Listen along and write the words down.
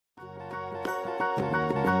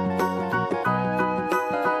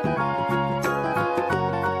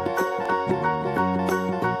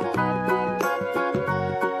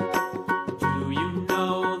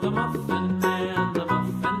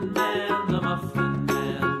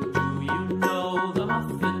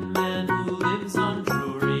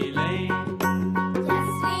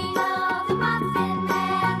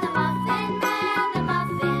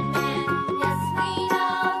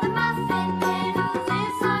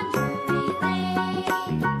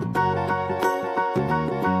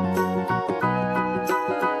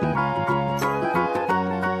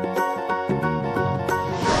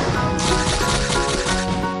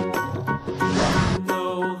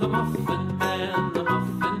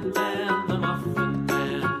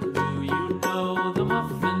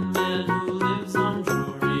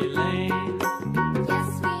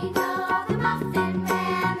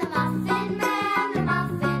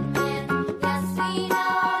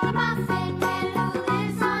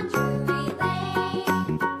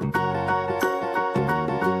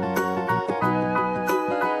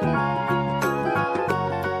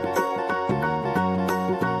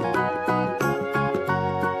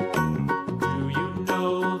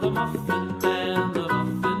Muffin Man, the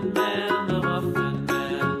Muffin Man, the Muffin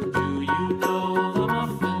Man. Do you know the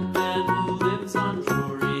Muffin Man who lives on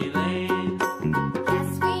Drury Lane?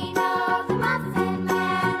 Yes, we know the Muffin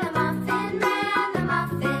Man, the Muffin Man, the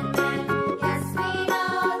Muffin Man. Yes, we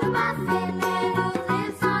know the Muffin Man who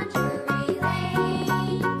lives on Drury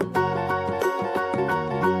Lane.